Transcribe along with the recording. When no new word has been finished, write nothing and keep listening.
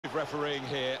effective refereeing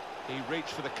here. He reached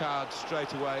for the card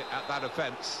straight away at that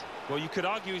offence. Well, you could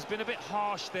argue he's been a bit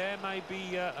harsh there.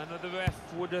 Maybe another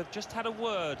ref would have just had a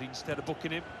word instead of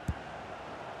booking him.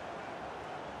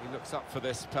 He looks up for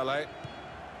this, Pele.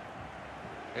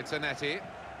 It's Anetti.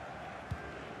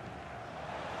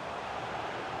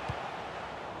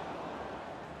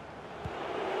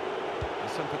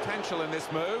 There's some potential in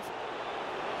this move.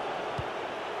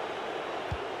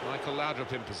 Michael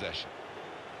Laudrup in possession.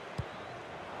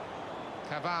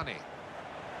 Cavani.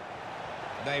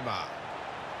 Neymar.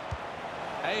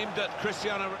 Aimed at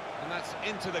Cristiano, and that's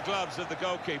into the gloves of the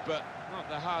goalkeeper. Not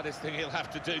the hardest thing he'll have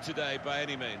to do today by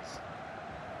any means.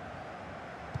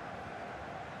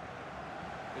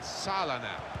 It's Salah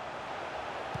now.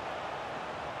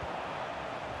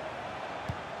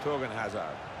 Torgan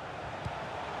Hazard.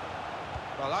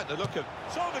 I like the look of...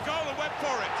 Saw the goal and went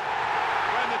for it.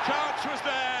 When the chance was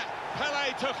there,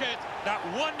 Pele took it. That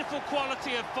wonderful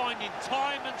quality of finding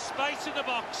time and space in the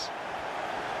box.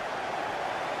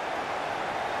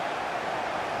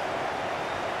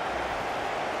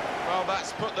 Well,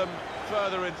 that's put them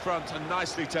further in front and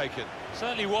nicely taken.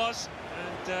 Certainly was,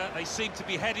 and they seem to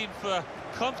be heading for a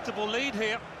comfortable lead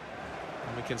here.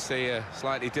 And we can see a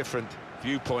slightly different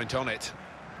viewpoint on it.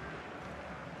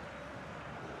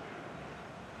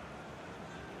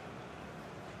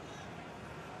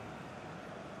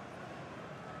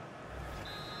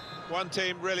 One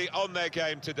team really on their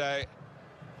game today,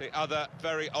 the other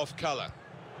very off colour.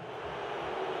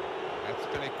 That's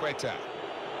Piniqueta.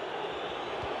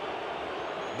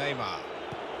 Neymar.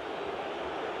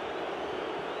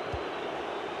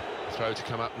 Throw to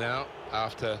come up now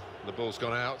after the ball's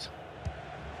gone out.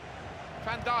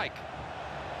 Van Dijk.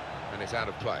 And it's out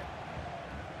of play.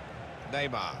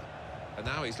 Neymar. And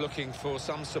now he's looking for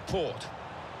some support.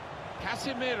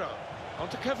 Casemiro.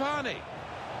 Onto Cavani.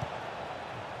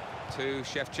 To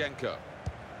Shevchenko.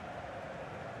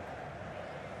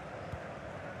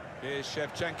 Here's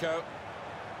Shevchenko.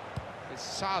 It's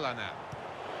Salah now.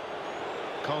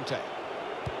 Conte.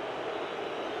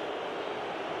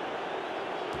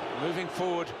 Moving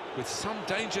forward with some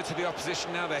danger to the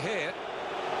opposition now they're here.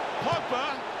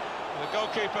 Pogba. The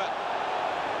goalkeeper.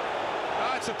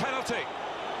 Oh, it's a penalty.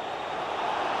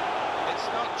 It's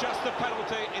not just a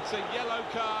penalty, it's a yellow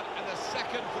card and a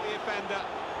second for the offender.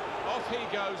 Off he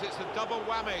goes, it's a double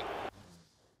whammy.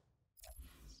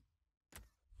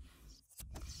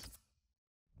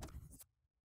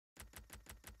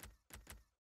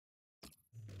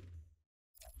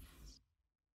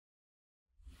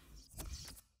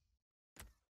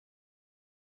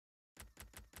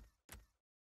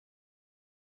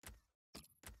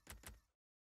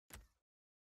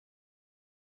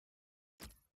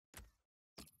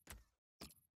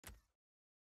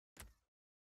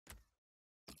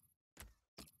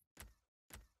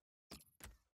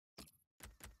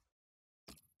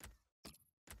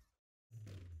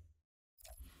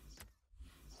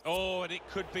 Oh, and it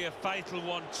could be a fatal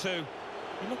one too.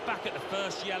 You look back at the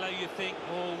first yellow, you think,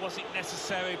 oh, was it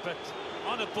necessary? But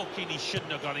on a booking, he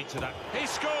shouldn't have gone into that. He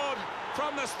scored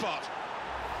from the spot.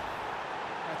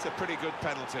 That's a pretty good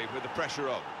penalty with the pressure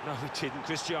on. No, he didn't.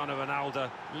 Cristiano Ronaldo,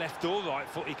 left or right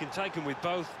foot, he can take him with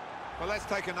both. Well, let's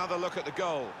take another look at the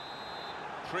goal.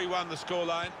 3-1 the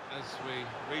scoreline as we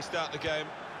restart the game.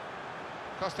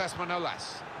 Kostas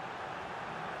Manolas.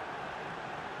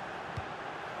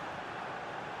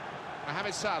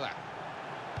 Mohamed Salah.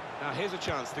 Now here's a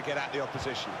chance to get at the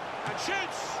opposition. And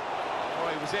shoots! Oh,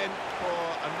 he was in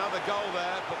for another goal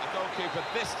there, but the goalkeeper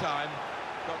this time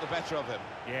got the better of him.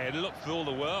 Yeah, it looked for all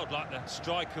the world like the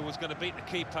striker was going to beat the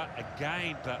keeper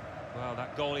again, but, well,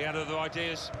 that goalie had other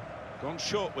ideas. Gone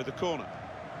short with the corner.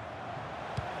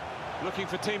 Looking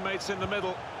for teammates in the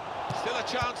middle. Still a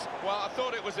chance. Well, I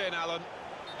thought it was in, Alan.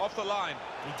 Off the line.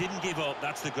 He didn't give up,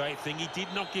 that's the great thing. He did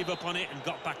not give up on it and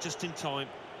got back just in time.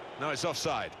 No, it's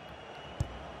offside.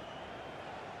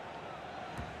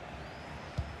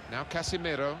 Now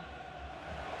Casemiro.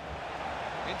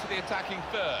 Into the attacking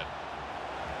third.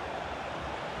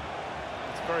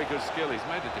 It's very good skill. He's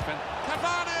made the defence.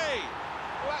 Cavani!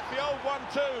 Well, that's the old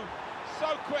 1-2.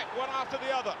 So quick, one after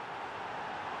the other.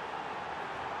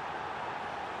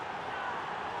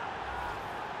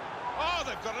 Oh,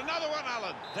 they've got another one,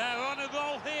 Alan. They're on a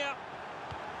roll here.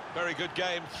 Very good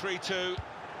game, 3-2.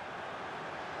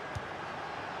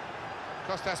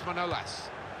 Kostas Manolas.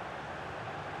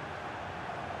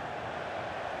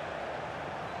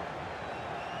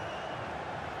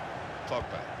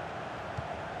 Pogba.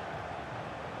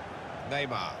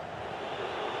 Neymar.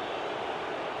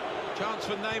 Chance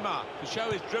for Neymar to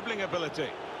show his dribbling ability.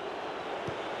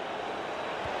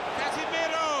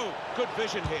 Casemiro! Good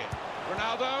vision here.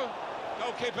 Ronaldo,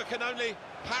 goalkeeper can only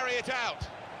parry it out.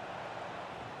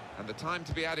 And the time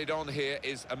to be added on here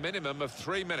is a minimum of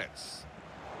 3 minutes.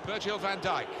 Virgil van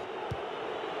Dijk.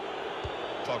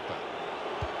 Pogba.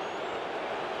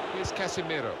 Here's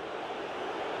Casemiro.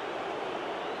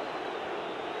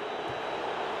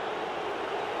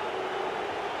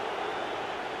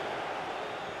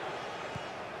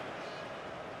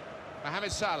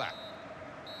 Mohamed Salah.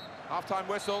 Half-time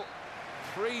whistle.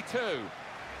 3-2. Very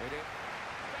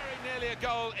nearly a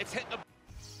goal. It's hit the...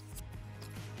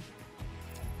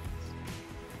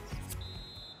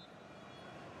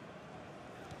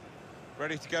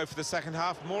 Ready to go for the second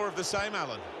half. More of the same,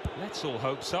 Alan. Let's all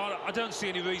hope so. I don't see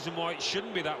any reason why it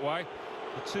shouldn't be that way.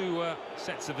 The two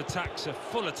sets of attacks are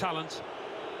full of talent.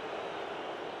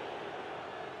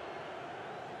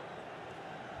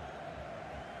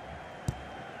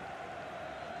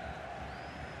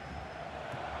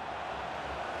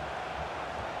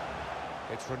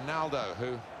 It's Ronaldo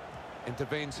who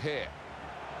intervenes here.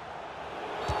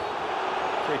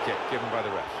 Free kick given by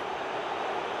the ref.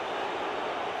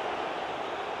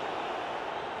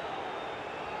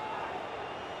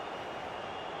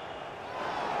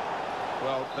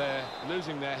 Well, they're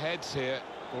losing their heads here.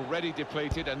 Already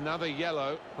depleted, another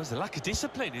yellow. There's a lack of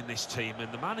discipline in this team,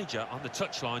 and the manager on the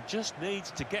touchline just needs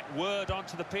to get word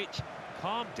onto the pitch.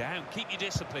 Calm down, keep your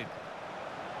discipline.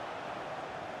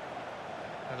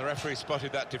 And the referee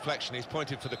spotted that deflection. He's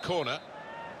pointed for the corner.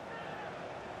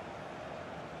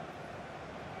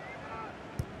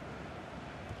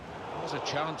 There was a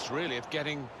chance, really, of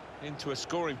getting into a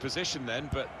scoring position then,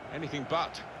 but anything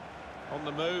but. On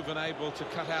the move and able to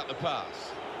cut out the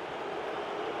pass.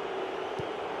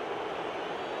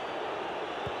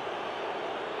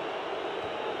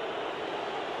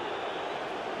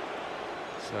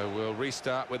 So we'll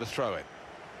restart with a throw-in.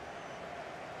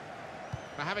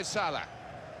 Mohamed Salah.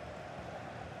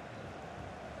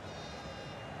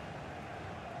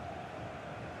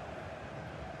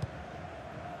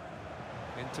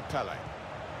 Into Pele.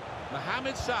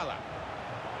 Mohamed Salah.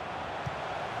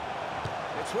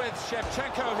 It's with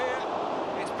Shevchenko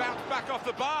here. It's bounced back off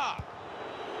the bar.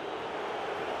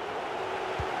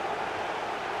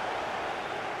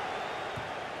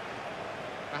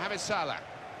 Mohamed Salah.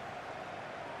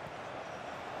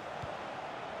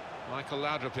 Michael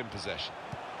Laudrup in possession.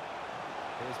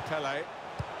 Here's Pele.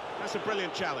 That's a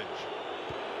brilliant challenge.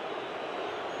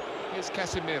 Here's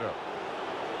Casemiro.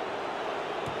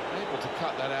 Able to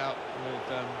cut that out with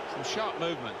some sharp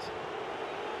movement.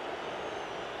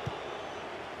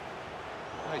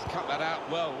 Oh, he's cut that out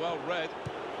well read.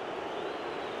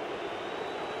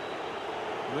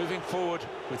 Moving forward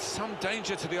with some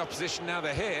danger to the opposition now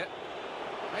they're here.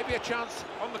 Maybe a chance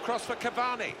on the cross for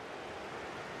Cavani.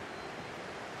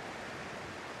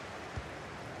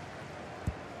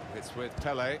 It's with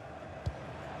Pele.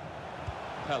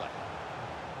 Pele.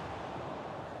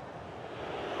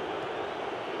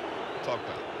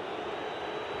 Pogba.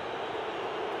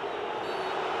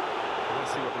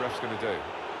 Let's see what the ref's going to do.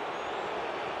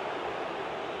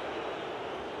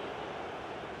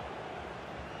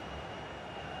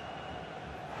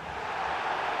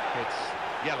 It's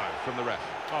yellow from the ref.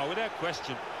 Oh, without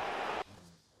question.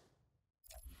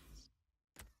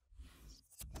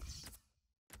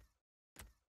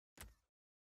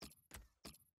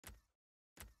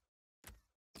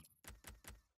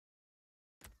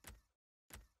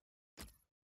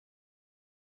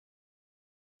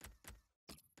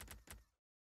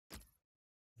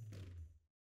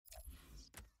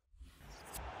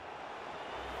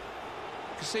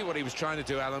 You see what he was trying to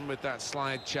do, Alan, with that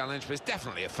slide challenge, but it's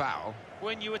definitely a foul.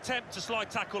 When you attempt a slide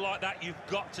tackle like that, you've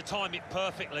got to time it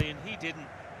perfectly, and he didn't.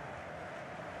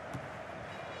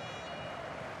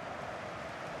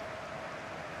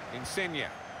 Insigne.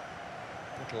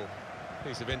 Little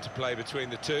piece of interplay between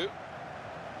the two.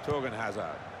 Torgan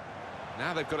Hazard.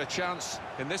 Now they've got a chance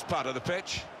in this part of the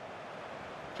pitch.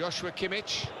 Joshua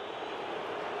Kimmich.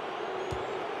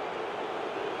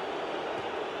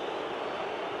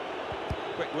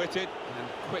 Quick-witted and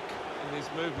quick in his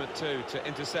movement too to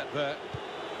intercept there.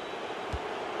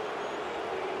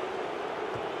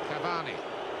 Cavani.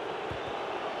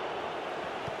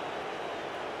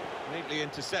 Neatly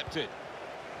intercepted.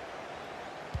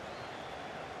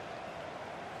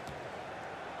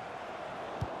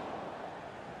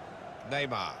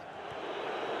 Neymar.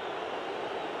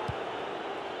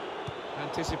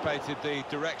 Anticipated the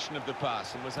direction of the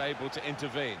pass and was able to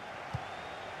intervene.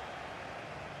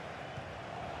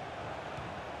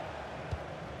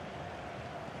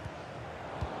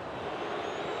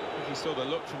 He saw the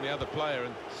look from the other player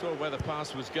and saw where the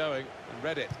pass was going and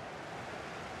read it.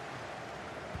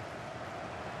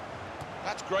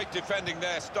 great defending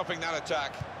there, stopping that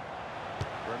attack.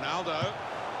 Ronaldo.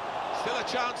 Still a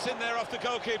chance in there off the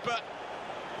goalkeeper.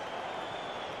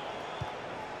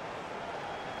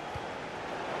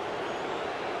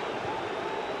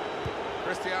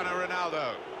 Cristiano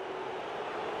Ronaldo.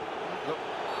 Look.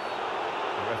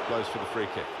 The ref blows for the free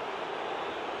kick.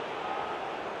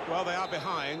 Well, they are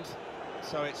behind,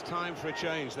 so it's time for a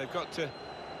change. They've got to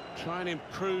try and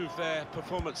improve their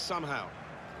performance somehow.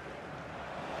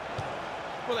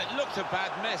 Well, it looked a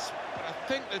bad mess, but I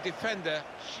think the defender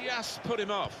just put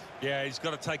him off. Yeah, he's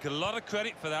got to take a lot of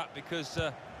credit for that, because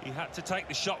he had to take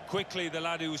the shot quickly, the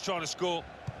lad who was trying to score.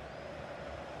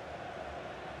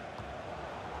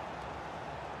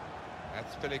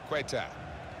 That's Piliqueta.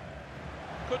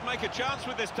 Could make a chance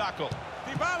with this tackle.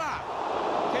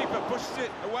 Dybala! Keeper pushes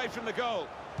it away from the goal.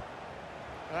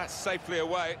 That's safely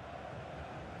away.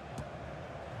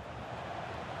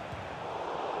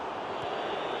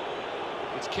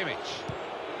 It's Kimmich.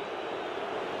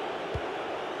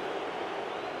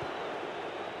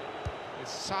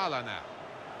 It's Salah now.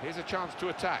 Here's a chance to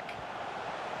attack.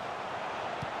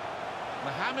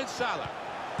 Mohamed Salah.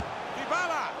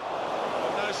 Dybala!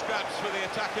 Well, no scraps for the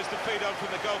attackers to feed on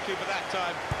from the goalkeeper that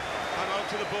time. Hung on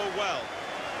to the ball well.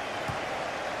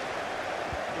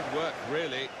 Good work,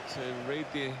 really, to read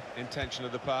the intention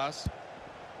of the pass.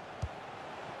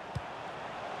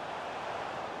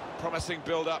 Promising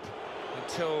build-up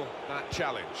until that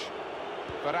challenge.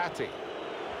 Verratti.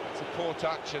 That's a poor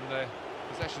touch and the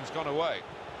possession's gone away.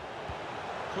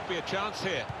 Could be a chance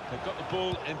here. They've got the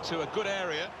ball into a good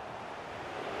area.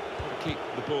 Got to keep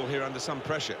the ball here under some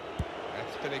pressure.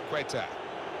 That's Piliqueta.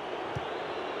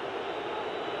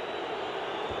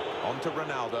 On to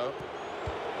Ronaldo.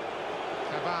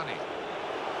 Cavani.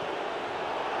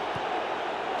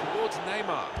 Towards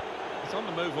Neymar. He's on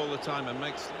the move all the time and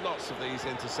makes lots of these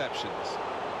interceptions.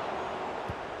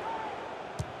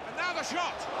 And now the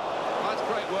shot! That's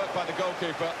great work by the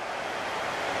goalkeeper.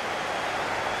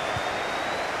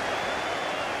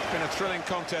 It's been a thrilling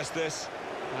contest, this.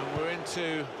 And we're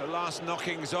into the last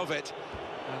knockings of it.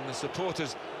 And the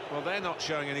supporters, well, they're not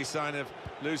showing any sign of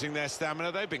losing their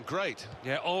stamina. They've been great.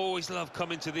 Yeah, always love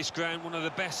coming to this ground. One of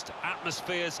the best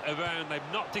atmospheres around. They've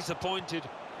not disappointed.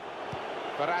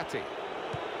 Verratti.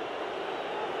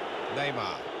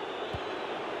 Neymar.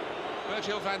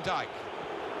 Virgil van Dijk.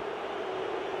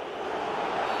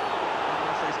 The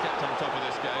referee's kept on top of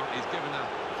this game. He's given a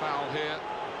foul here.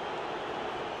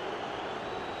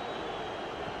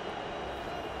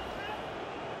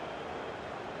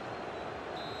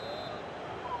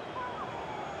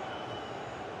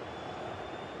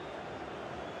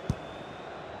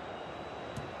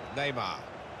 Neymar.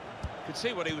 Could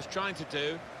see what he was trying to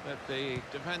do, but the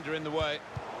defender in the way,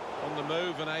 on the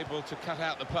move and able to cut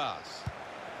out the pass.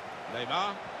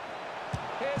 Neymar.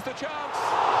 Here's the chance.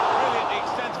 Brilliant the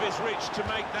extent of his reach to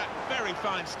make that very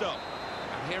fine stop.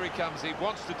 And here he comes. He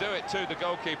wants to do it too, the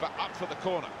goalkeeper, up for the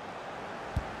corner.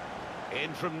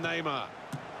 In from Neymar.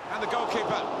 And the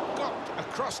goalkeeper got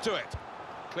across to it.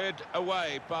 Cleared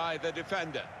away by the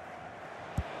defender.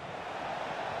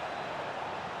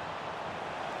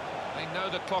 They know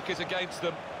the clock is against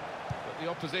them, but the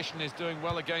opposition is doing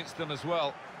well against them as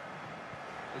well.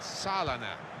 It's Salah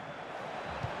now.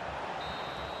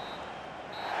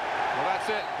 Well, that's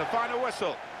it, the final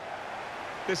whistle.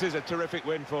 This is a terrific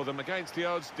win for them, against the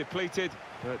odds, depleted,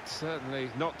 but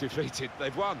certainly not defeated.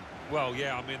 They've won. Well,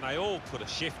 yeah, I mean, they all put a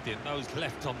shift in. Those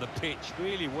left on the pitch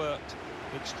really worked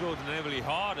extraordinarily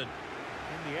hard, and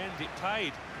in the end, it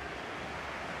paid.